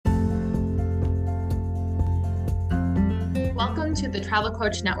Welcome to the Travel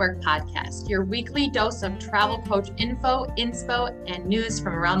Coach Network podcast, your weekly dose of travel coach info, inspo, and news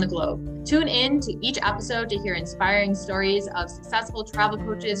from around the globe. Tune in to each episode to hear inspiring stories of successful travel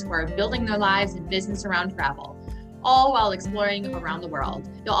coaches who are building their lives and business around travel, all while exploring around the world.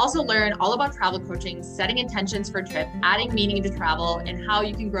 You'll also learn all about travel coaching, setting intentions for a trip, adding meaning to travel, and how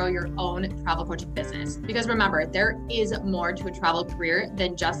you can grow your own travel coaching business. Because remember, there is more to a travel career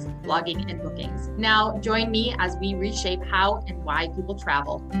than just blogging and bookings. Now, join me as we reshape how and why people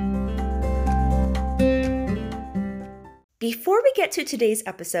travel. Before we get to today's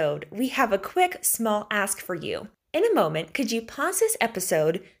episode, we have a quick small ask for you. In a moment, could you pause this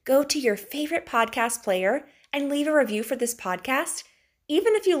episode, go to your favorite podcast player, and leave a review for this podcast?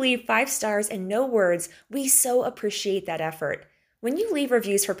 Even if you leave 5 stars and no words, we so appreciate that effort. When you leave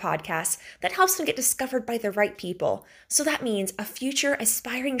reviews for podcasts, that helps them get discovered by the right people. So that means a future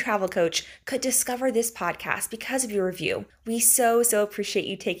aspiring travel coach could discover this podcast because of your review. We so appreciate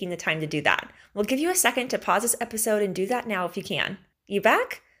you taking the time to do that. We'll give you a second to pause this episode and do that now if you can. You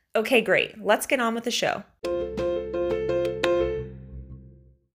back? Okay, great. Let's get on with the show.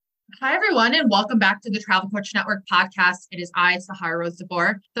 Hi, everyone, and welcome back to the Travel Coach Network podcast. It is I, Sahara Rose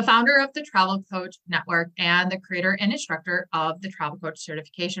Zabor, the founder of the Travel Coach Network and the creator and instructor of the Travel Coach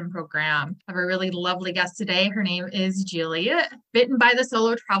Certification Program. I have a really lovely guest today. Her name is Julie. Bitten by the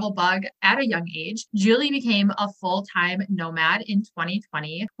solo travel bug at a young age, Julie became a full-time nomad in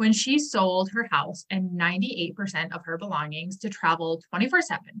 2020 when she sold her house and 98% of her belongings to travel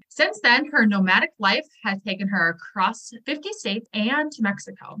 24/7. Since then, her nomadic life has taken her across 50 states and to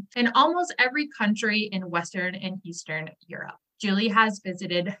Mexico, and almost every country in Western and Eastern Europe. Julie has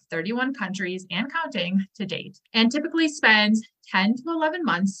visited 31 countries and counting to date, and typically spends 10 to 11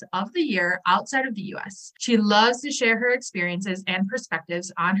 months of the year outside of the US. She loves to share her experiences and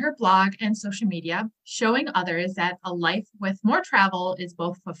perspectives on her blog and social media, showing others that a life with more travel is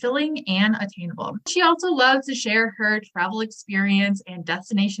both fulfilling and attainable. She also loves to share her travel experience and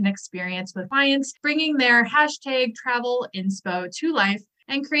destination experience with clients, bringing their hashtag travel inspo to life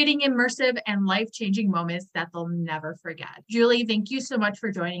and creating immersive and life-changing moments that they'll never forget. Julie, thank you so much for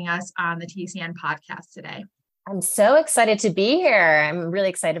joining us on the TCN podcast today. I'm so excited to be here. I'm really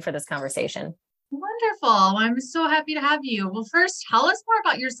excited for this conversation. Wonderful. I'm so happy to have you. Well, first, tell us more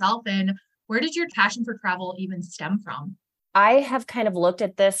about yourself and where did your passion for travel even stem from? I have kind of looked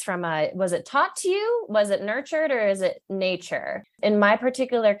at this from was it taught to you? Was it nurtured or is it nature? In my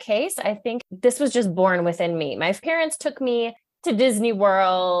particular case, I think this was just born within me. My parents took me to Disney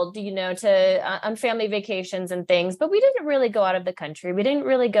World, on family vacations and things, but we didn't really go out of the country. We didn't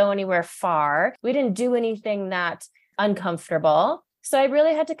really go anywhere far. We didn't do anything that uncomfortable. So I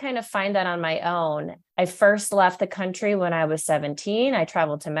really had to kind of find that on my own. I first left the country when I was 17. I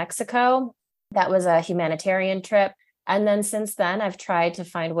traveled to Mexico. That was a humanitarian trip. And then since then, I've tried to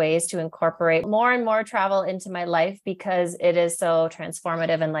find ways to incorporate more and more travel into my life because it is so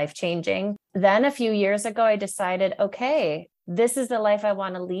transformative and life-changing. Then a few years ago, I decided, okay, this is the life I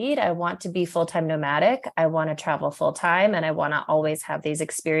want to lead. I want to be full-time nomadic. I want to travel full-time and I want to always have these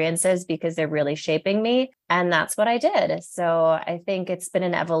experiences because they're really shaping me. And that's what I did. So I think it's been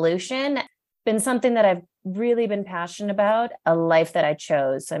an evolution, been something that I've really been passionate about, a life that I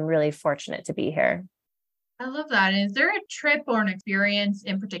chose. I'm really fortunate to be here. I love that. Is there a trip or an experience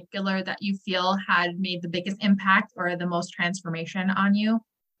in particular that you feel had made the biggest impact or the most transformation on you?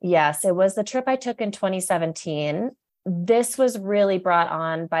 Yes, it was the trip I took in 2017. This was really brought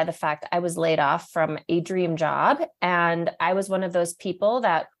on by the fact I was laid off from a dream job. And I was one of those people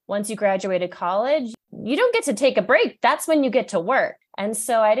that once you graduated college, you don't get to take a break. That's when you get to work. And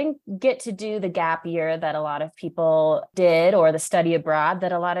so I didn't get to do the gap year that a lot of people did or the study abroad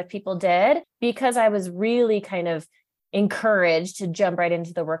that a lot of people did because I was really kind of encouraged to jump right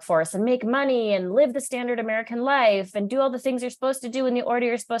into the workforce and make money and live the standard American life and do all the things you're supposed to do in the order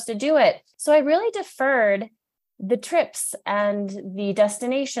you're supposed to do it. So I really deferred the trips and the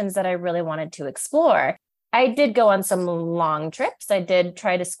destinations that I really wanted to explore. I did go on some long trips. I did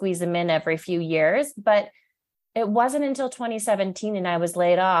try to squeeze them in every few years, but it wasn't until 2017 and I was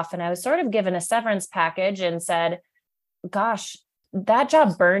laid off and I was sort of given a severance package and said, gosh, that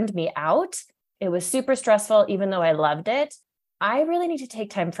job burned me out. It was super stressful, even though I loved it. I really need to take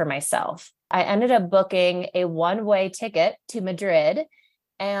time for myself. I ended up booking a one-way ticket to Madrid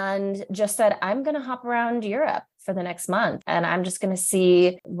and just said, I'm going to hop around Europe for the next month. And I'm just going to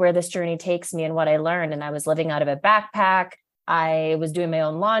see where this journey takes me and what I learned. And I was living out of a backpack. I was doing my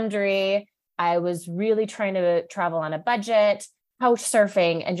own laundry. I was really trying to travel on a budget, couch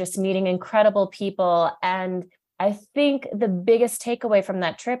surfing, and just meeting incredible people. And I think the biggest takeaway from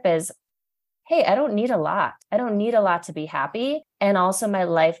that trip is, hey, I don't need a lot. I don't need a lot to be happy. And also my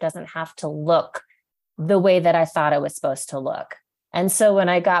life doesn't have to look the way that I thought it was supposed to look. And so when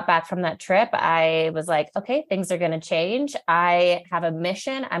I got back from that trip, I was like, okay, things are going to change. I have a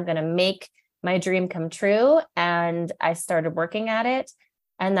mission. I'm going to make my dream come true. And I started working at it.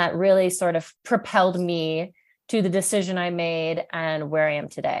 And that really sort of propelled me to the decision I made and where I am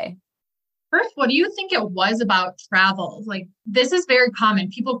today. First, what do you think it was about travel? Like, this is very common.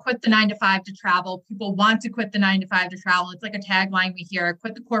 People quit the 9 to 5 to travel. People want to quit the 9 to 5 to travel. It's like a tagline we hear,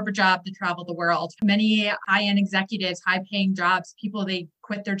 quit the corporate job to travel the world. Many high-end executives, high-paying jobs, people, they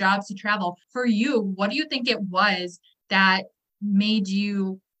quit their jobs to travel. For you, what do you think it was that made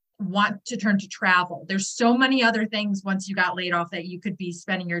you want to turn to travel? There's so many other things once you got laid off that you could be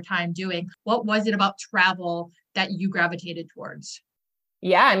spending your time doing. What was it about travel that you gravitated towards?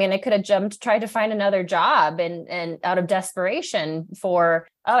 Yeah, I mean, I could have tried to find another job and out of desperation for,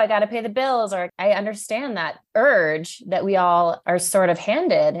 oh, I got to pay the bills. Or I understand that urge that we all are sort of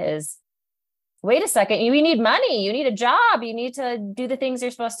handed is, wait a second, you need money, you need a job, you need to do the things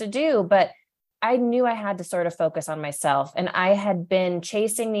you're supposed to do. But I knew I had to sort of focus on myself. And I had been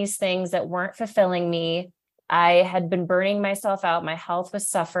chasing these things that weren't fulfilling me. I had been burning myself out. My health was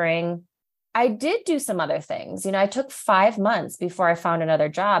suffering. I did do some other things. I took 5 months before I found another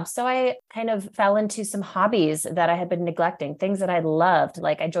job. So I kind of fell into some hobbies that I had been neglecting, things that I loved.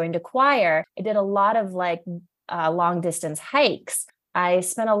 Like I joined a choir. I did a lot of long distance hikes. I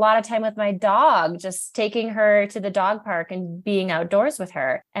spent a lot of time with my dog, just taking her to the dog park and being outdoors with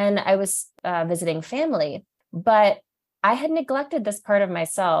her. And I was visiting family, but I had neglected this part of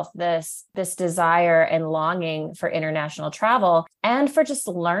myself, this desire and longing for international travel and for just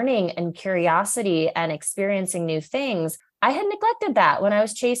learning and curiosity and experiencing new things. I had neglected that when I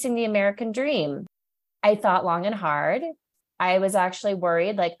was chasing the American dream. I thought long and hard. I was actually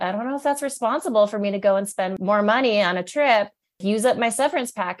worried, I don't know if that's responsible for me to go and spend more money on a trip, use up my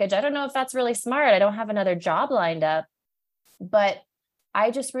severance package. I don't know if that's really smart. I don't have another job lined up. But I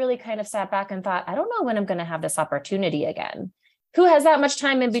just really kind of sat back and thought, I don't know when I'm going to have this opportunity again. Who has that much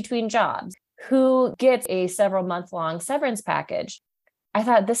time in between jobs? Who gets a several month-long severance package? I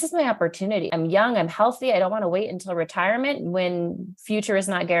thought, this is my opportunity. I'm young, I'm healthy. I don't want to wait until retirement when future is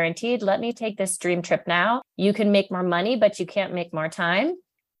not guaranteed. Let me take this dream trip now. You can make more money, but you can't make more time.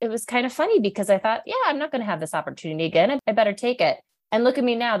 It was kind of funny because I thought, yeah, I'm not going to have this opportunity again. I better take it. And look at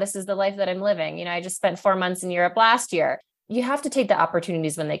me now. This is the life that I'm living. I just spent 4 months in Europe last year. You have to take the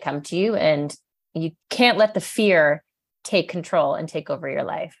opportunities when they come to you, and you can't let the fear take control and take over your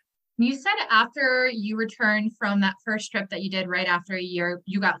life. You said after you returned from that first trip that you did right after a year,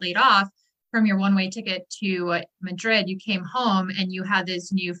 you got laid off from your one-way ticket to Madrid. You came home and you had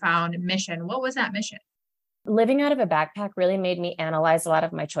this newfound mission. What was that mission? Living out of a backpack really made me analyze a lot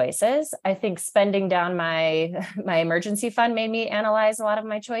of my choices. I think spending down my emergency fund made me analyze a lot of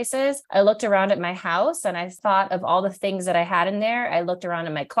my choices. I looked around at my house and I thought of all the things that I had in there. I looked around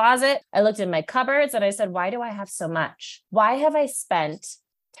in my closet. I looked in my cupboards and I said, why do I have so much? Why have I spent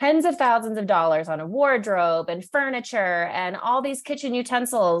tens of thousands of dollars on a wardrobe and furniture and all these kitchen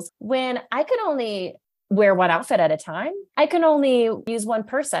utensils when I could only wear one outfit at a time? I can only use one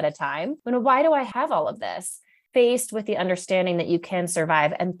purse at a time. Why do I have all of this? Faced with the understanding that you can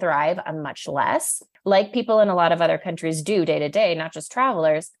survive and thrive on much less, like people in a lot of other countries do day to day, not just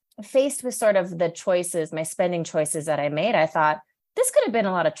travelers. Faced with sort of the choices, my spending choices that I made, I thought, this could have been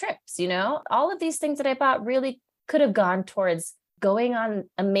a lot of trips, all of these things that I bought really could have gone towards going on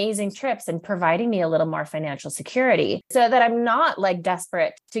amazing trips and providing me a little more financial security so that I'm not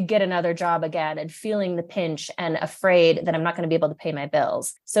desperate to get another job again and feeling the pinch and afraid that I'm not going to be able to pay my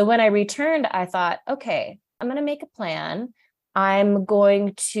bills. So when I returned, I thought, okay, I'm going to make a plan. I'm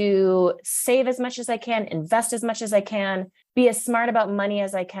going to save as much as I can, invest as much as I can, be as smart about money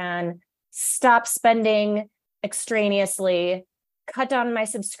as I can, stop spending extraneously, cut down my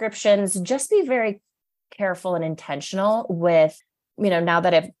subscriptions, just be very careful and intentional with now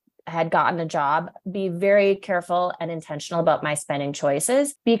that I've had gotten a job, be very careful and intentional about my spending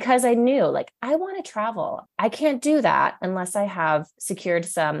choices because I knew I want to travel. I can't do that unless I have secured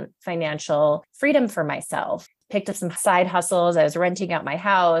some financial freedom for myself, picked up some side hustles. I was renting out my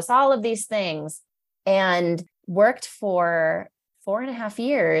house, all of these things, and worked for 4.5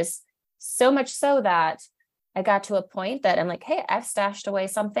 years, so much so that I got to a point that I'm like, hey, I've stashed away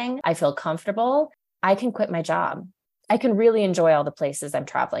something. I feel comfortable. I can quit my job. I can really enjoy all the places I'm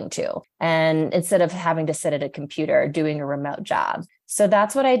traveling to. And instead of having to sit at a computer doing a remote job. So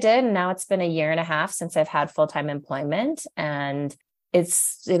that's what I did. And now it's been 1.5 years since I've had full-time employment. And it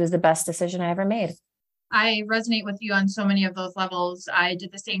was the best decision I ever made. I resonate with you on so many of those levels. I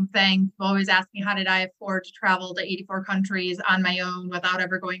did the same thing. People always ask me, how did I afford to travel to 84 countries on my own without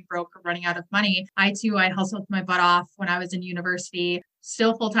ever going broke or running out of money? I hustled my butt off when I was in university,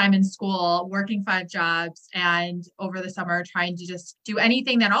 still full-time in school, working 5 jobs, and over the summer trying to just do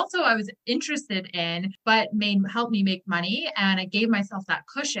anything that also I was interested in, but help me make money. And I gave myself that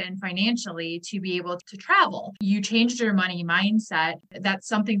cushion financially to be able to travel. You changed your money mindset. That's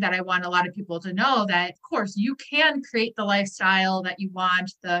something that I want a lot of people to know, that of course you can create the lifestyle that you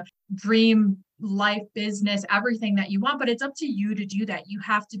want, the dream life, business, everything that you want, but it's up to you to do that. You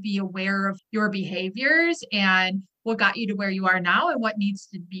have to be aware of your behaviors and what got you to where you are now and what needs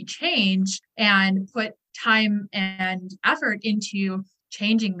to be changed, and put time and effort into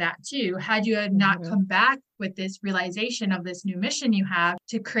changing that too. Had you had not come back with this realization of this new mission you have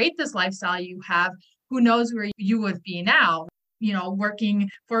to create this lifestyle you have, who knows where you would be now, working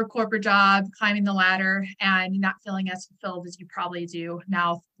for a corporate job, climbing the ladder, and not feeling as fulfilled as you probably do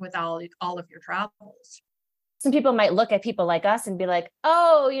now with all of your travels. Some people might look at people like us and be like,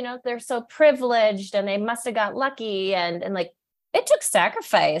 oh, they're so privileged and they must have got lucky. And like, it took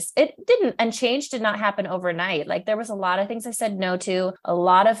sacrifice. It didn't, and change did not happen overnight. Like, there was a lot of things I said no to, a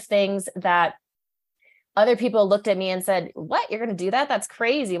lot of things that other people looked at me and said, what, you're going to do that? That's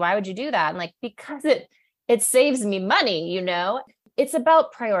crazy. Why would you do that? And like, because it saves me money, It's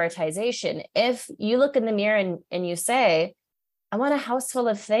about prioritization. If you look in the mirror and you say, I want a house full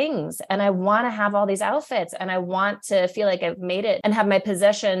of things, and I want to have all these outfits, and I want to feel like I've made it and have my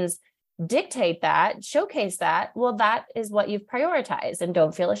possessions dictate that, showcase that, well, that is what you've prioritized, and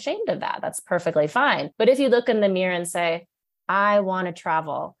don't feel ashamed of that. That's perfectly fine. But if you look in the mirror and say, I want to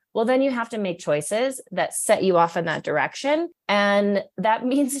travel, well, then you have to make choices that set you off in that direction. And that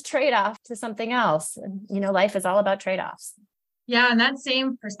means a trade-off to something else. Life is all about trade-offs. Yeah, and that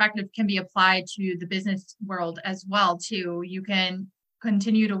same perspective can be applied to the business world as well, too. You can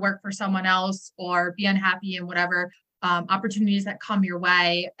continue to work for someone else or be unhappy in whatever opportunities that come your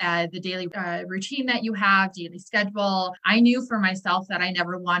way, the daily routine that you have, daily schedule. I knew for myself that I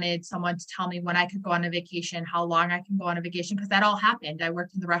never wanted someone to tell me when I could go on a vacation, how long I can go on a vacation, because that all happened. I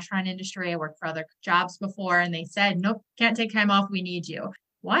worked in the restaurant industry. I worked for other jobs before, and they said, nope, can't take time off. We need you.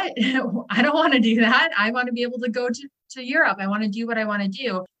 What? I don't want to do that. I want to be able to go to Europe. I want to do what I want to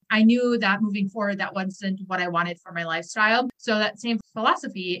do. I knew that moving forward, that wasn't what I wanted for my lifestyle. So that same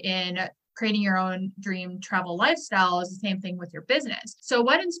philosophy in creating your own dream travel lifestyle is the same thing with your business. So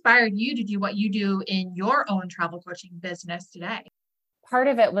what inspired you to do what you do in your own travel coaching business today? Part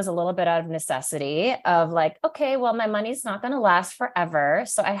of it was a little bit out of necessity of like, okay, well, my money's not going to last forever.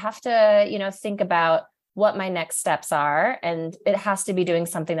 So I have to, think about what my next steps are. And it has to be doing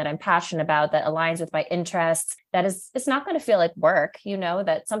something that I'm passionate about, that aligns with my interests, it's not going to feel like work,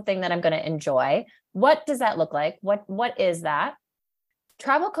 that's something that I'm going to enjoy. What does that look like? What is that?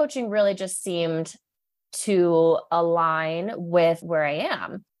 Travel coaching really just seemed to align with where I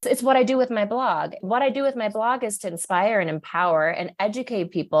am. It's what I do with my blog. What I do with my blog is to inspire and empower and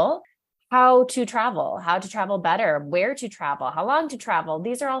educate people how to travel better, where to travel, how long to travel.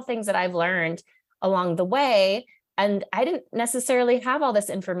 These are all things that I've learned along the way. And I didn't necessarily have all this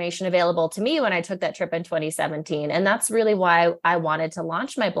information available to me when I took that trip in 2017. And that's really why I wanted to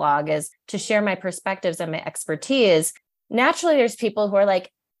launch my blog, is to share my perspectives and my expertise. Naturally, there's people who are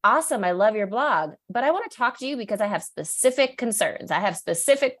like, awesome, I love your blog, but I want to talk to you because I have specific concerns. I have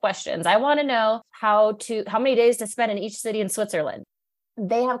specific questions. I want to know how many days to spend in each city in Switzerland.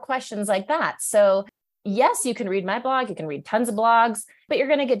 They have questions like that. So yes, you can read my blog, you can read tons of blogs, but you're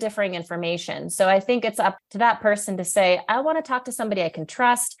going to get differing information. So I think it's up to that person to say, I want to talk to somebody I can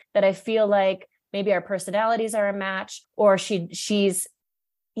trust, that I feel like maybe our personalities are a match, or she's,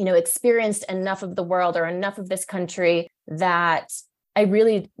 experienced enough of the world or enough of this country that I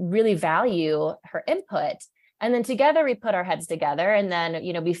really, really value her input. And then together we put our heads together, and then,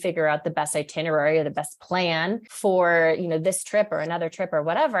 we figure out the best itinerary or the best plan for, this trip or another trip or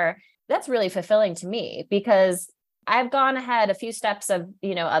whatever. That's really fulfilling to me, because I've gone ahead a few steps of,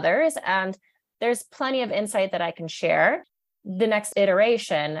 others, and there's plenty of insight that I can share. The next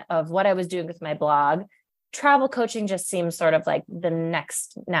iteration of what I was doing with my blog, travel coaching just seems sort of like the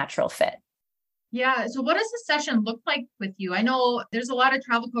next natural fit. Yeah. So what does the session look like with you? I know there's a lot of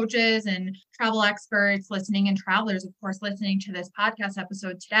travel coaches and travel experts listening, and travelers, of course, listening to this podcast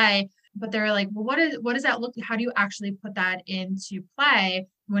episode today, but they're like, well, what does that look like? How do you actually put that into play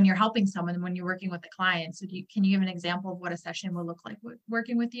when you're helping someone, when you're working with the client? So can you give an example of what a session will look like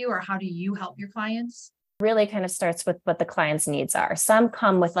working with you, or how do you help your clients? Really kind of starts with what the client's needs are. Some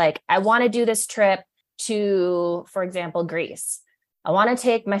come with like, I want to do this trip to, for example, Greece. I want to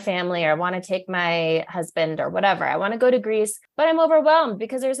take my family, or I want to take my husband or whatever. I want to go to Greece, but I'm overwhelmed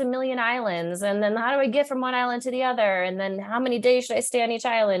because there's a million islands. And then how do I get from one island to the other? And then how many days should I stay on each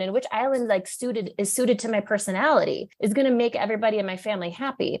island? And which island is suited to my personality, is going to make everybody in my family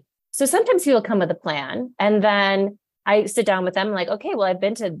happy. So sometimes people come with a plan, and then I sit down with them like, okay, well, I've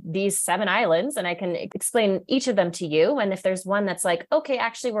been to these 7 islands and I can explain each of them to you. And if there's one that's like, okay,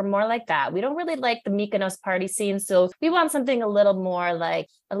 actually, we're more like that. We don't really like the Mykonos party scene. So we want something a little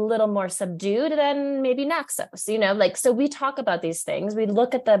more subdued than maybe Naxos, so we talk about these things. We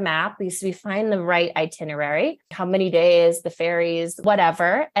look at the map, we find the right itinerary, how many days, the ferries,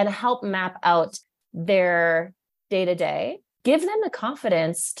 whatever, and help map out their day-to-day, give them the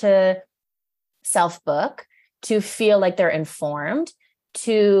confidence to self-book, to feel like they're informed,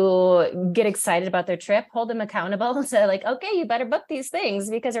 to get excited about their trip, hold them accountable. So like, okay, you better book these things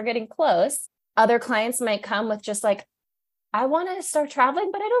because we're getting close. Other clients might come with just like, I want to start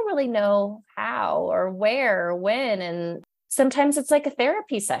traveling, but I don't really know how or where or when. And sometimes it's like a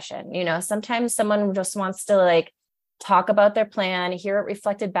therapy session. Sometimes someone just wants to like talk about their plan, hear it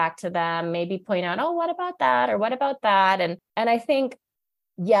reflected back to them, maybe point out, oh, what about that? Or what about that? And I think,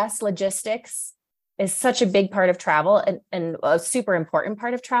 yes, logistics is such a big part of travel and a super important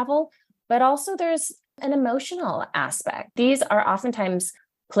part of travel, but also there's an emotional aspect. These are oftentimes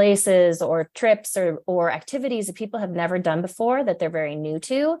places or trips or activities that people have never done before, that they're very new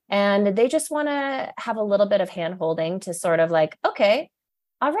to, and they just want to have a little bit of hand-holding to sort of like, okay,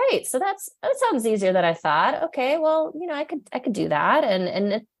 all right, so that sounds easier than I thought. Okay, well, I could do that,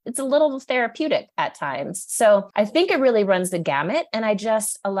 and it's a little therapeutic at times. So I think it really runs the gamut, and I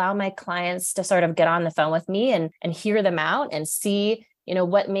just allow my clients to sort of get on the phone with me and hear them out and see,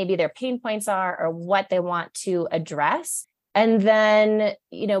 what maybe their pain points are or what they want to address. And then,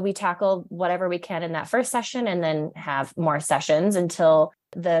 we tackle whatever we can in that first session, and then have more sessions until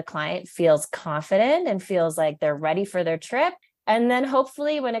the client feels confident and feels like they're ready for their trip. And then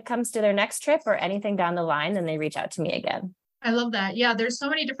hopefully when it comes to their next trip or anything down the line, then they reach out to me again. I love that. Yeah, there's so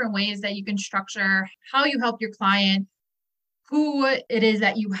many different ways that you can structure how you help your client, who it is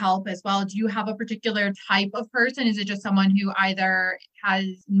that you help as well. Do you have a particular type of person? Is it just someone who either has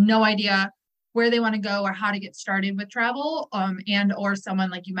no idea where they want to go or how to get started with travel, and or someone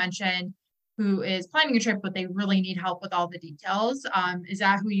like you mentioned who is planning a trip, but they really need help with all the details? Is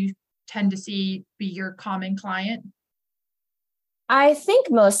that who you tend to see be your common client? I think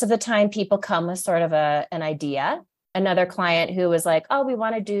most of the time people come with sort of an idea. Another client who was like, oh, we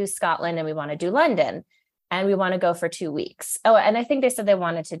want to do Scotland and we want to do London and we want to go for 2 weeks. Oh, and I think they said they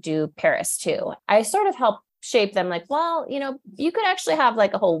wanted to do Paris too. I sort of helped shape them like, well, you could actually have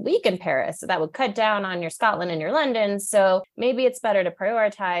like a whole week in Paris. So that would cut down on your Scotland and your London. So maybe it's better to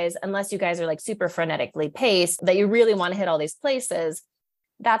prioritize, unless you guys are like super frenetically paced, that you really want to hit all these places.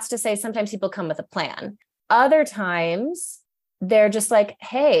 That's to say, sometimes people come with a plan. Other times they're just like,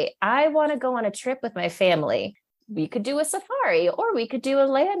 hey, I want to go on a trip with my family. We could do a safari, or we could do a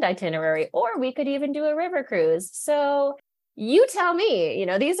land itinerary, or we could even do a river cruise. So you tell me,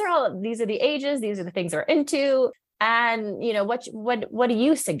 these are the ages, these are the things we're into. And, what do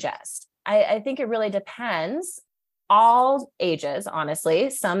you suggest? I think it really depends. All ages, honestly,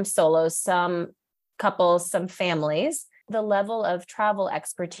 some solos, some couples, some families. The level of travel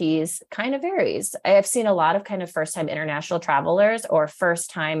expertise kind of varies. I have seen a lot of kind of first-time international travelers or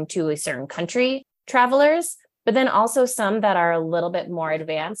first-time to a certain country travelers, but then also some that are a little bit more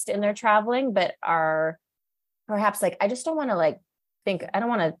advanced in their traveling, but are perhaps like, I just don't want to I don't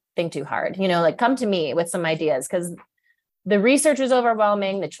want to think too hard, come to me with some ideas, because the research is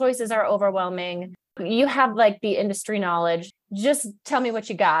overwhelming. The choices are overwhelming. You have like the industry knowledge. Just tell me what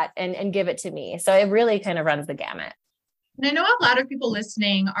you got and give it to me. So it really kind of runs the gamut. And I know a lot of people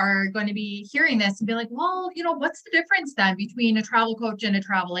listening are going to be hearing this and be like, well, what's the difference then between a travel coach and a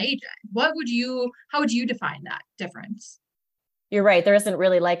travel agent? How would you define that difference? You're right. There isn't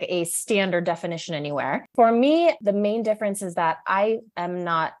really like a standard definition anywhere. For me, the main difference is that I am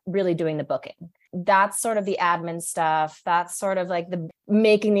not really doing the booking. That's sort of the admin stuff. That's sort of like the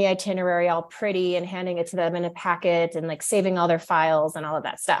making the itinerary all pretty and handing it to them in a packet and like saving all their files and all of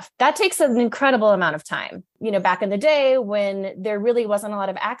that stuff. That takes an incredible amount of time. Back in the day when there really wasn't a lot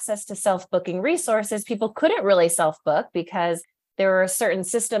of access to self-booking resources, people couldn't really self-book because there were certain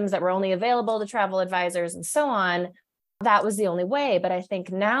systems that were only available to travel advisors and so on. That was the only way. But I think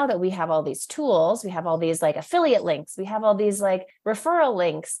now that we have all these tools, we have all these like affiliate links, we have all these like referral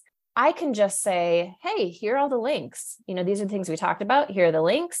links, I can just say, hey, here are all the links. These are the things we talked about. Here are the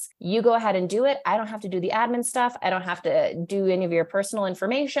links. You go ahead and do it. I don't have to do the admin stuff. I don't have to do any of your personal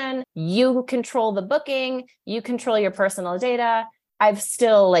information. You control the booking. You control your personal data. I've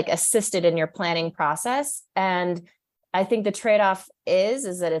still like assisted in your planning process. And I think the trade-off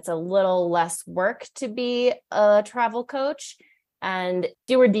is that it's a little less work to be a travel coach and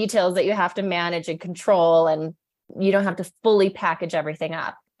fewer details that you have to manage and control, and you don't have to fully package everything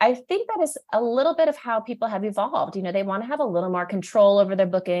up. I think that is a little bit of how people have evolved. They want to have a little more control over their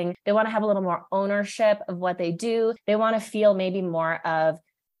booking. They want to have a little more ownership of what they do. They want to feel maybe more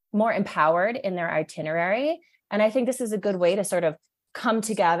empowered in their itinerary. And I think this is a good way to sort of come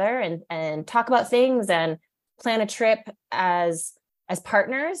together and talk about things and plan a trip as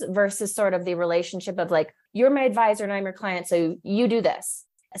partners versus sort of the relationship of like, you're my advisor and I'm your client, so you do this.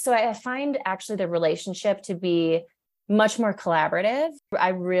 So I find actually the relationship to be much more collaborative. I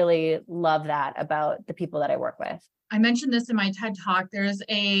really love that about the people that I work with. I mentioned this in my TED Talk. There's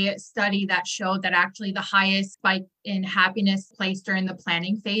a study that showed that actually the highest spike in happiness placed during the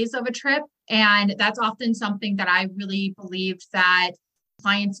planning phase of a trip. And that's often something that I really believed that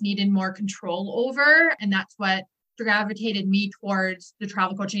clients needed more control over. And that's what gravitated me towards the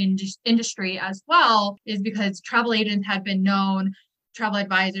travel coaching industry as well, is because travel advisors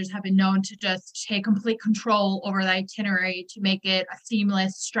have been known to just take complete control over the itinerary to make it a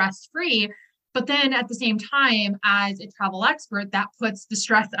seamless, stress-free. But then at the same time, as a travel expert, that puts the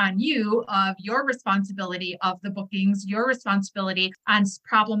stress on you of your responsibility of the bookings, your responsibility on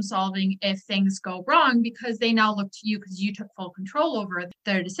problem solving if things go wrong, because they now look to you because you took full control over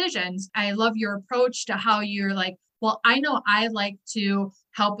their decisions. I love your approach to how you're like, well, I know I like to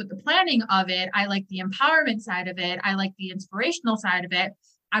help with the planning of it. I like the empowerment side of it. I like the inspirational side of it.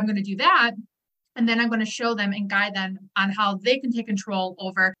 I'm going to do that. And then I'm going to show them and guide them on how they can take control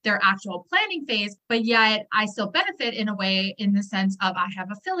over their actual planning phase. But yet I still benefit in a way, in the sense of I have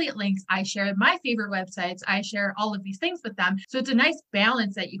affiliate links. I share my favorite websites. I share all of these things with them. So it's a nice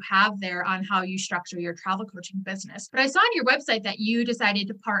balance that you have there on how you structure your travel coaching business. But I saw on your website that you decided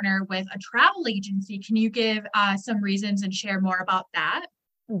to partner with a travel agency. Can you give some reasons and share more about that?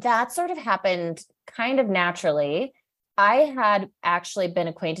 That sort of happened kind of naturally. I had actually been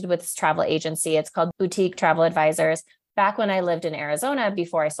acquainted with this travel agency. It's called Boutique Travel Advisors back when I lived in Arizona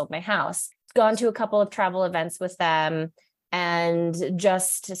before I sold my house. Gone to a couple of travel events with them and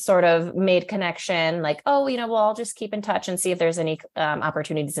just sort of made connection like, oh, well, I'll just keep in touch and see if there's any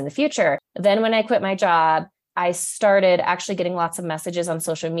opportunities in the future. Then when I quit my job, I started actually getting lots of messages on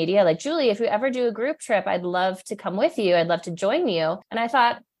social media like, Julie, if you ever do a group trip, I'd love to come with you. I'd love to join you. And I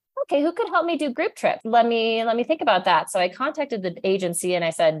thought, okay, who could help me do group trip? Let me think about that. So I contacted the agency and I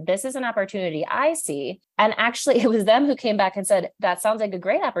said, this is an opportunity I see. And actually it was them who came back and said, that sounds like a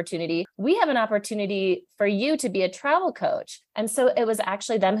great opportunity. We have an opportunity for you to be a travel coach. And so it was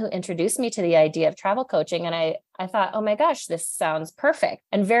actually them who introduced me to the idea of travel coaching. And I thought, oh my gosh, this sounds perfect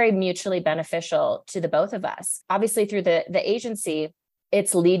and very mutually beneficial to the both of us. Obviously through the agency,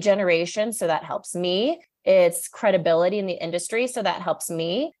 it's lead generation. So that helps me. It's credibility in the industry. So that helps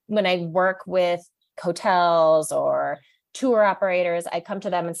me. When I work with hotels or tour operators, I come to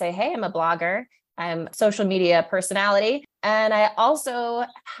them and say, hey, I'm a blogger. I'm a social media personality. And I also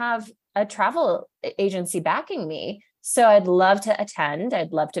have a travel agency backing me. So I'd love to attend.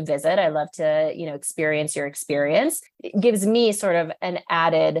 I'd love to visit. I'd love to, experience your experience. It gives me sort of an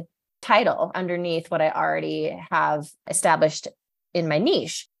added title underneath what I already have established in my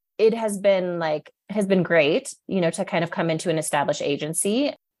niche. It has been great, to kind of come into an established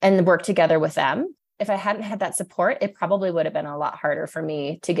agency and work together with them. If I hadn't had that support, it probably would have been a lot harder for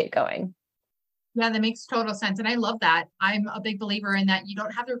me to get going. Yeah, that makes total sense. And I love that. I'm a big believer in that you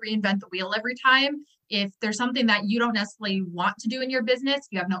don't have to reinvent the wheel every time. If there's something that you don't necessarily want to do in your business,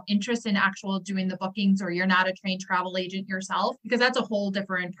 you have no interest in actual doing the bookings, or you're not a trained travel agent yourself, because that's a whole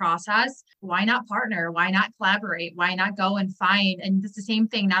different process. Why not partner? Why not collaborate? Why not go and find? And it's the same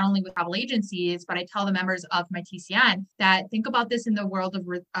thing, not only with travel agencies, but I tell the members of my TCN that think about this in the world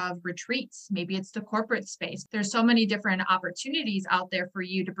of retreats. Maybe it's the corporate space. There's so many different opportunities out there for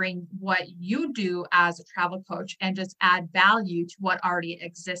you to bring what you do as a travel coach and just add value to what already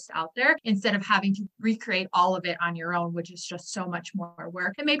exists out there, instead of having to recreate all of it on your own, which is just so much more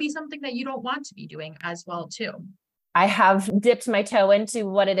work, and maybe something that you don't want to be doing as well too. I have dipped my toe into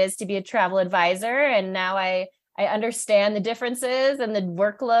what it is to be a travel advisor, and now I understand the differences and the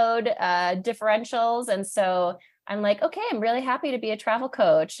workload differentials. And so I'm like, okay, I'm really happy to be a travel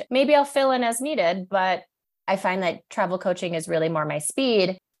coach. Maybe I'll fill in as needed, but I find that travel coaching is really more my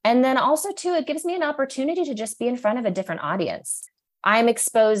speed. And then also too, it gives me an opportunity to just be in front of a different audience. I'm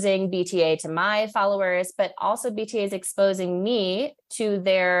exposing BTA to my followers, but also BTA is exposing me to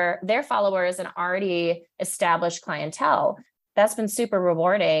their followers and already established clientele. That's been super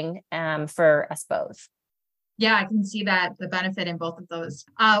rewarding for us both. Yeah, I can see that the benefit in both of those.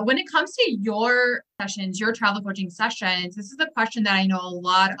 When it comes to your sessions, your travel coaching sessions, this is a question that I know a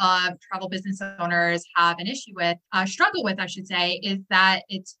lot of travel business owners have an issue with, struggle with, I should say, is that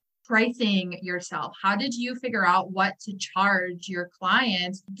it's pricing yourself. How did you figure out what to charge your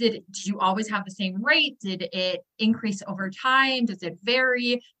clients? Did you always have the same rate? Did it increase over time? Does it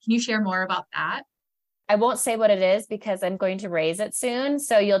vary? Can you share more about that? I won't say what it is because I'm going to raise it soon.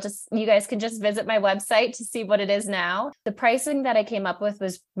 So you guys can just visit my website to see what it is now. The pricing that I came up with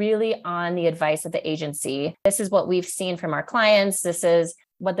was really on the advice of the agency. This is what we've seen from our clients. This is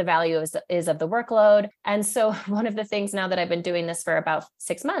what the value is of the workload. And so one of the things now that I've been doing this for about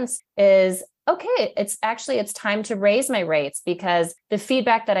 6 months is, okay, it's time to raise my rates, because the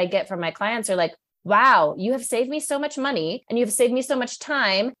feedback that I get from my clients are like, wow, you have saved me so much money and you've saved me so much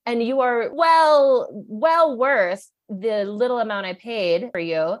time, and you are well worth the little amount I paid for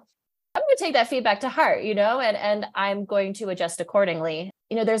you. I'm going to take that feedback to heart, and I'm going to adjust accordingly.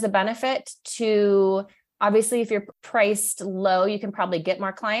 There's a benefit to, obviously, if you're priced low, you can probably get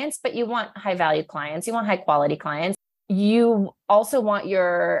more clients, but you want high value clients. You want high quality clients. You also want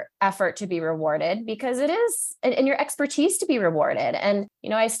your effort to be rewarded, because it is, and your expertise to be rewarded. And,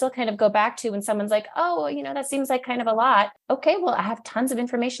 I still kind of go back to when someone's like, oh, that seems like kind of a lot. Okay, well, I have tons of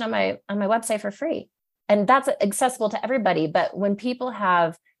information on my website for free, and that's accessible to everybody. But when people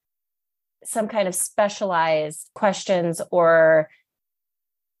have some kind of specialized questions or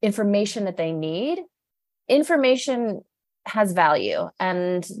information that they need, information has value.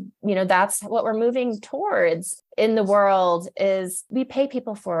 And, that's what we're moving towards in the world, is we pay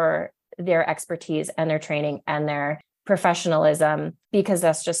people for their expertise and their training and their professionalism, because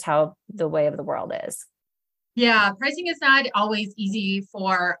that's just how the way of the world is. Yeah, pricing is not always easy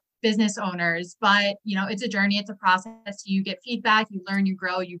for business owners, but it's a journey, it's a process. You get feedback, you learn, you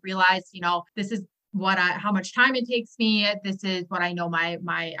grow, you realize, this is how much time it takes me. This is what I know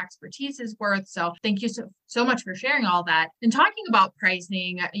my expertise is worth. So thank you so much for sharing all that. And talking about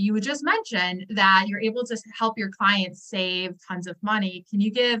pricing, you just mentioned that you're able to help your clients save tons of money. Can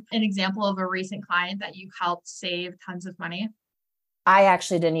you give an example of a recent client that you helped save tons of money? I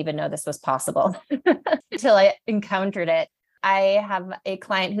actually didn't even know this was possible until I encountered it. I have a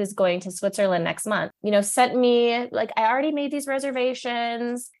client who's going to Switzerland next month, sent me, I already made these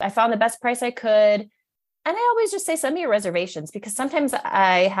reservations. I found the best price I could. And I always just say, send me your reservations, because sometimes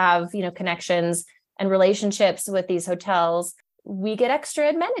I have, connections and relationships with these hotels. We get extra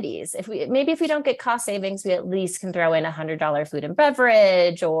amenities. If we don't get cost savings, we at least can throw in $100 food and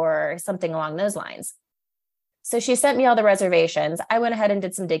beverage or something along those lines. So she sent me all the reservations. I went ahead and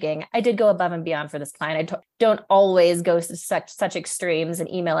did some digging. I did go above and beyond for this client. I don't always go to such extremes and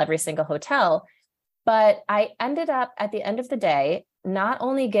email every single hotel, but I ended up at the end of the day, not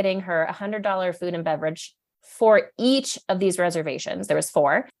only getting her $100 food and beverage for each of these reservations, there was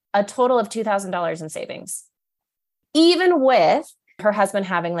 4, a total of $2,000 in savings, even with her husband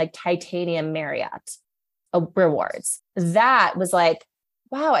having titanium Marriott rewards. That was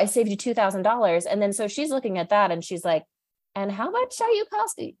wow, I saved you $2,000. And then so she's looking at that and she's like, and how much are you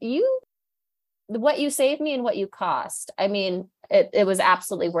costing you? What you saved me and what you cost. I mean, it was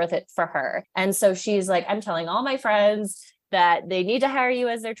absolutely worth it for her. And so she's like, I'm telling all my friends that they need to hire you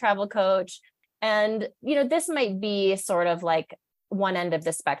as their travel coach. And, this might be sort of one end of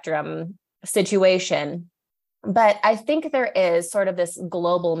the spectrum situation. But I think there is sort of this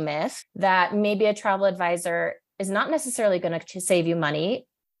global myth that maybe a travel advisor is not necessarily going to save you money,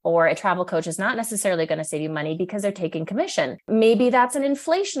 or a travel coach is not necessarily going to save you money because they're taking commission. Maybe that's an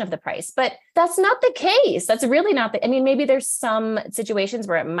inflation of the price, but that's not the case. That's really not maybe there's some situations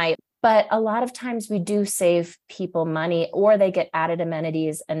where it might, but a lot of times we do save people money, or they get added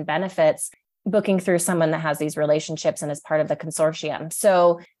amenities and benefits booking through someone that has these relationships and is part of the consortium.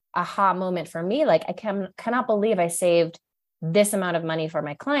 So aha moment for me, I cannot believe I saved this amount of money for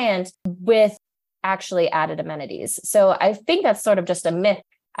my client with actually added amenities. So I think that's sort of just a myth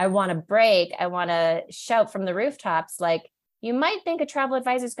I want to break. I want to shout from the rooftops, you might think a travel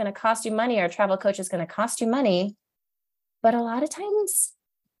advisor is going to cost you money, or a travel coach is going to cost you money, but a lot of times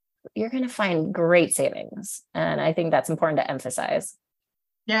you're going to find great savings. And I think that's important to emphasize.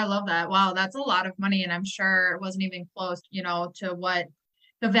 Yeah, I love that. Wow, that's a lot of money. And I'm sure it wasn't even close, to what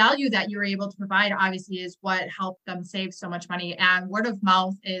the value that you're able to provide, obviously, is what helped them save so much money. And word of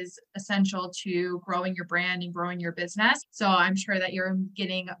mouth is essential to growing your brand and growing your business. So I'm sure that you're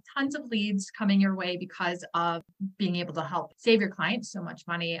getting tons of leads coming your way because of being able to help save your clients so much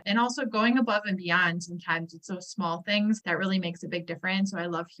money. And also going above and beyond. Sometimes it's those small things that really makes a big difference. So I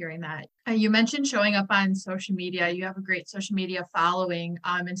love hearing that. You mentioned showing up on social media. You have a great social media following,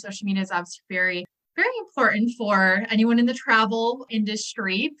 and social media is obviously very very important for anyone in the travel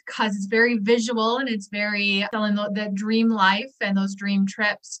industry because it's very visual and it's very selling the dream life and those dream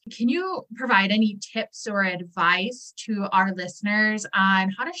trips. Can you provide any tips or advice to our listeners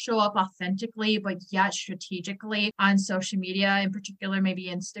on how to show up authentically, but yet strategically on social media, in particular, maybe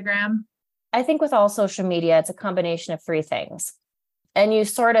Instagram? I think with all social media, it's a combination of three things. And you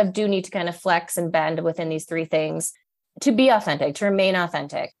sort of do need to kind of flex and bend within these three things to be authentic, to remain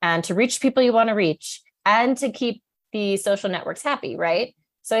authentic, and to reach people you want to reach, and to keep the social networks happy, right?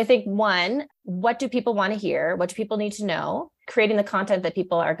 So I think one, what do people want to hear? What do people need to know? Creating the content that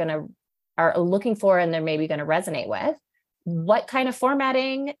people are looking for and they're maybe going to resonate with. What kind of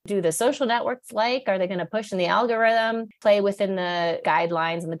formatting do the social networks like? Are they going to push in the algorithm, play within the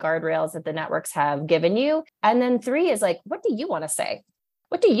guidelines and the guardrails that the networks have given you? And then three is like, what do you want to say?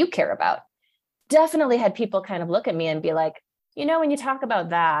 What do you care about? Definitely had people kind of look at me and be like, when you talk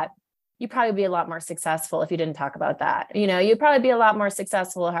about that, you'd probably be a lot more successful if you didn't talk about that. You'd probably be a lot more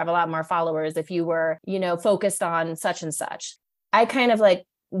successful, have a lot more followers if you were, focused on such and such. I kind of like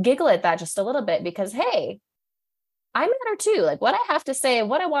giggle at that just a little bit because, hey, I matter too. Like what I have to say,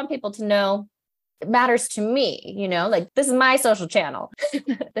 what I want people to know, it matters to me, like this is my social channel.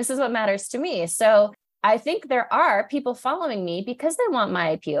 This is what matters to me. So I think there are people following me because they want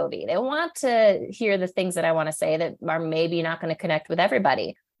my POV. They want to hear the things that I want to say that are maybe not going to connect with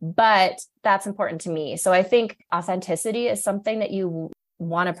everybody, but that's important to me. So I think authenticity is something that you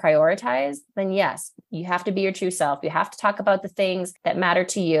want to prioritize. Then yes, you have to be your true self. You have to talk about the things that matter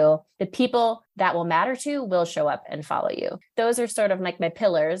to you. The people that will matter to will show up and follow you. Those are sort of like my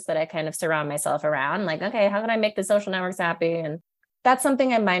pillars that I kind of surround myself around. Like, okay, how can I make the social networks happy? And that's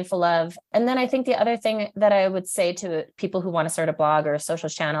something I'm mindful of. And then I think the other thing that I would say to people who want to start a blog or a social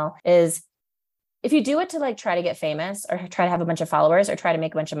channel is if you do it to like try to get famous or try to have a bunch of followers or try to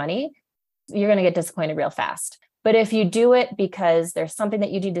make a bunch of money, you're going to get disappointed real fast. But if you do it because there's something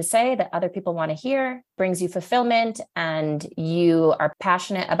that you need to say that other people want to hear, brings you fulfillment, and you are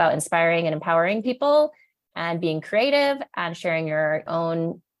passionate about inspiring and empowering people and being creative and sharing your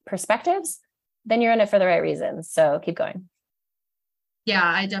own perspectives, then you're in it for the right reasons. So keep going. Yeah,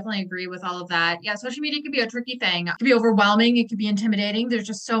 I definitely agree with all of that. Yeah, social media can be a tricky thing. It can be overwhelming. It can be intimidating. There's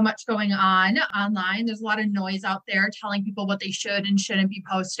just so much going on online. There's a lot of noise out there telling people what they should and shouldn't be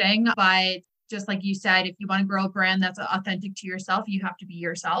posting. But just like you said, if you want to grow a brand that's authentic to yourself, you have to be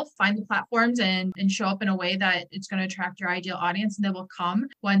yourself. Find the platforms and show up in a way that it's going to attract your ideal audience, and they will come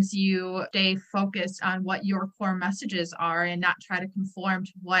once you stay focused on what your core messages are and not try to conform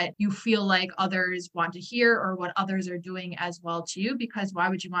to what you feel like others want to hear or what others are doing as well too. Because why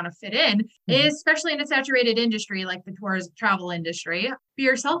would you want to fit in, especially in a saturated industry like the tourism travel industry? Be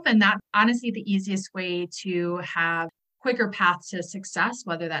yourself, and that's honestly the easiest way to have quicker path to success,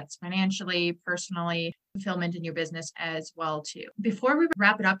 whether that's financially, personally, fulfillment in your business as well too. Before we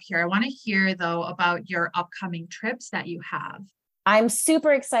wrap it up here, I want to hear though about your upcoming trips that you have. I'm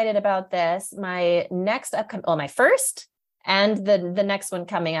super excited about this. My next my first and the next one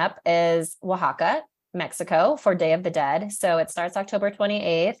coming up is Oaxaca, Mexico for Day of the Dead. So it starts October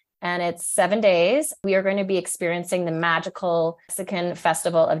 28th. And it's 7 days. We are going to be experiencing the magical Mexican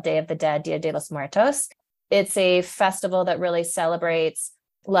festival of Day of the Dead, Dia de los Muertos. It's a festival that really celebrates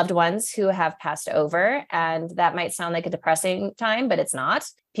loved ones who have passed over. And that might sound like a depressing time, but it's not.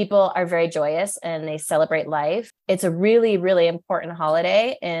 People are very joyous and they celebrate life. It's a really, really important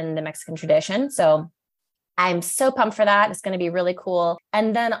holiday in the Mexican tradition. So I'm so pumped for that. It's going to be really cool.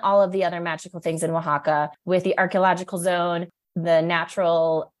 And then all of the other magical things in Oaxaca with the archaeological zone, the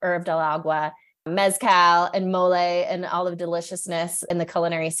natural herb del agua, mezcal and mole and all of deliciousness in the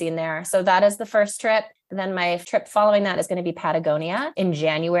culinary scene there. So that is the first trip. Then my trip following that is going to be Patagonia in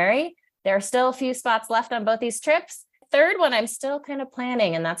January. There are still a few spots left on both these trips. Third one, I'm still kind of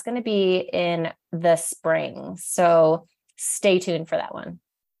planning, and that's going to be in the spring. So stay tuned for that one.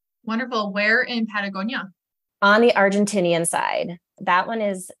 Wonderful. Where in Patagonia? On the Argentinian side. That one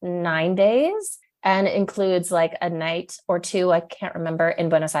is 9 days. And includes like a night or two, I can't remember, in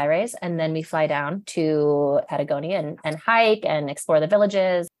Buenos Aires. And then we fly down to Patagonia and hike and explore the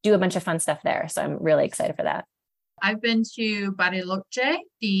villages, do a bunch of fun stuff there. So I'm really excited for that. I've been to Bariloche,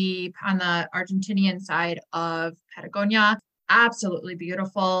 on the Argentinian side of Patagonia. Absolutely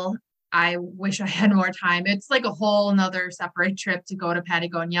beautiful. I wish I had more time. It's like a whole nother separate trip to go to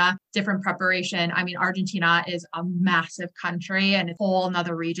Patagonia, different preparation. I mean, Argentina is a massive country and a whole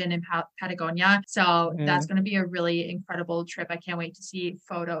nother region in Patagonia. So that's going to be a really incredible trip. I can't wait to see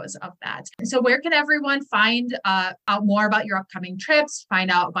photos of that. So where can everyone find out more about your upcoming trips,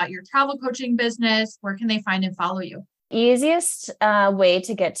 find out about your travel coaching business? Where can they find and follow you? Easiest way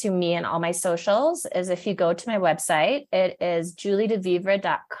to get to me and all my socials is if you go to my website. It is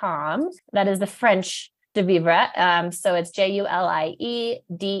juliedevivre.com. That is the French de vivre. So it's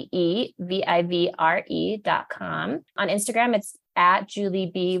Juliedevivre.com. On Instagram, it's at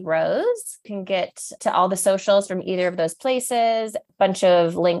Julie B. Rose. You can get to all the socials from either of those places, a bunch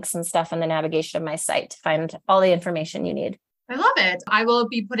of links and stuff in the navigation of my site to find all the information you need. I love it. I will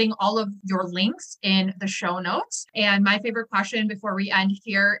be putting all of your links in the show notes. And my favorite question before we end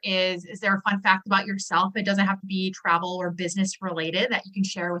here is there a fun fact about yourself? It doesn't have to be travel or business related that you can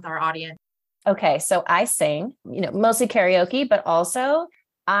share with our audience. Okay, so I sing, mostly karaoke, but also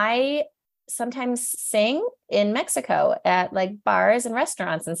I sometimes sing in Mexico at like bars and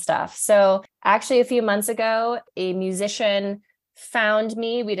restaurants and stuff. So actually a few months ago, a musician found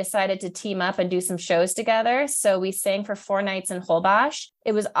me. We decided to team up and do some shows together. So we sang for 4 nights in Holbox.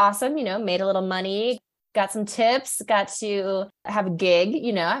 It was awesome, made a little money, got some tips, got to have a gig,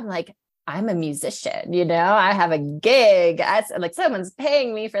 I'm like, I'm a musician, I have a gig. Like someone's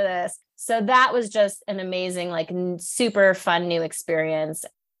paying me for this. So that was just an amazing, like super fun new experience,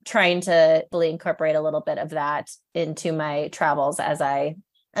 trying to really incorporate a little bit of that into my travels as I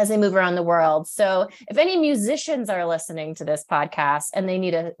move around the world. So if any musicians are listening to this podcast and they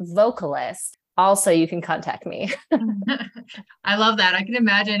need a vocalist, also you can contact me. I love that. I can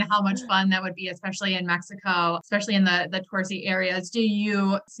imagine how much fun that would be, especially in Mexico, especially in the touristy areas. Do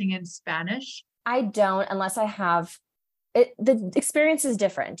you sing in Spanish? I don't, unless I have it. The experience is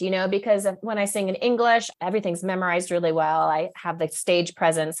different, because when I sing in English, everything's memorized really well. I have the stage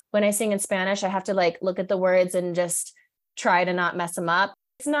presence. When I sing in Spanish, I have to like look at the words and just try to not mess them up.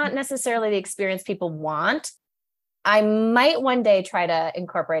 It's not necessarily the experience people want. I might one day try to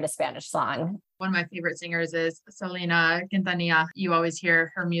incorporate a Spanish song. One of my favorite singers is Selena Quintanilla. You always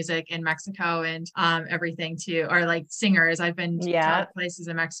hear her music in Mexico and everything too, or like singers. I've been to places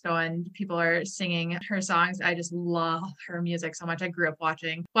in Mexico and people are singing her songs. I just love her music so much. I grew up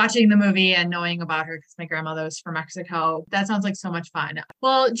watching the movie and knowing about her because my grandmother was from Mexico. That sounds like so much fun.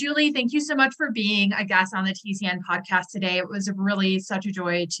 Well, Julie, thank you so much for being a guest on the TCN podcast today. It was really such a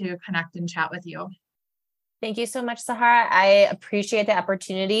joy to connect and chat with you. Thank you so much, Sahara. I appreciate the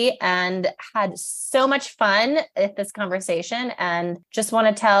opportunity and had so much fun at this conversation, and just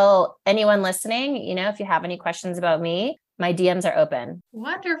want to tell anyone listening, if you have any questions about me, my DMs are open.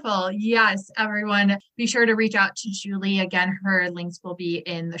 Wonderful. Yes, everyone, be sure to reach out to Julie. Again, her links will be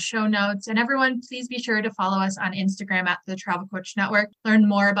in the show notes. And everyone, please be sure to follow us on Instagram at The Travel Coach Network. Learn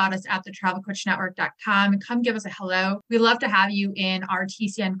more about us at thetravelcoachnetwork.com. Come give us a hello. We'd love to have you in our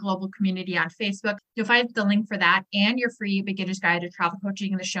TCN Global community on Facebook. You'll find the link for that and your free beginner's guide to travel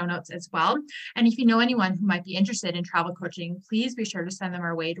coaching in the show notes as well. And if you know anyone who might be interested in travel coaching, please be sure to send them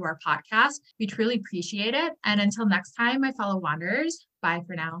our way to our podcast. We truly appreciate it. And until next time, my fellow wanderers, bye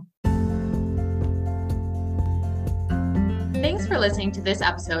for now. Thanks for listening to this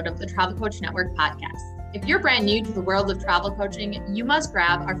episode of the Travel Coach Network podcast. If you're brand new to the world of travel coaching, you must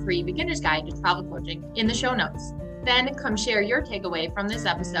grab our free beginner's guide to travel coaching in the show notes. Then come share your takeaway from this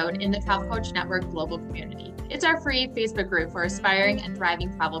episode in the Travel Coach Network global community. It's our free Facebook group for aspiring and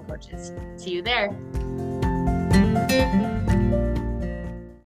thriving travel coaches. See you there.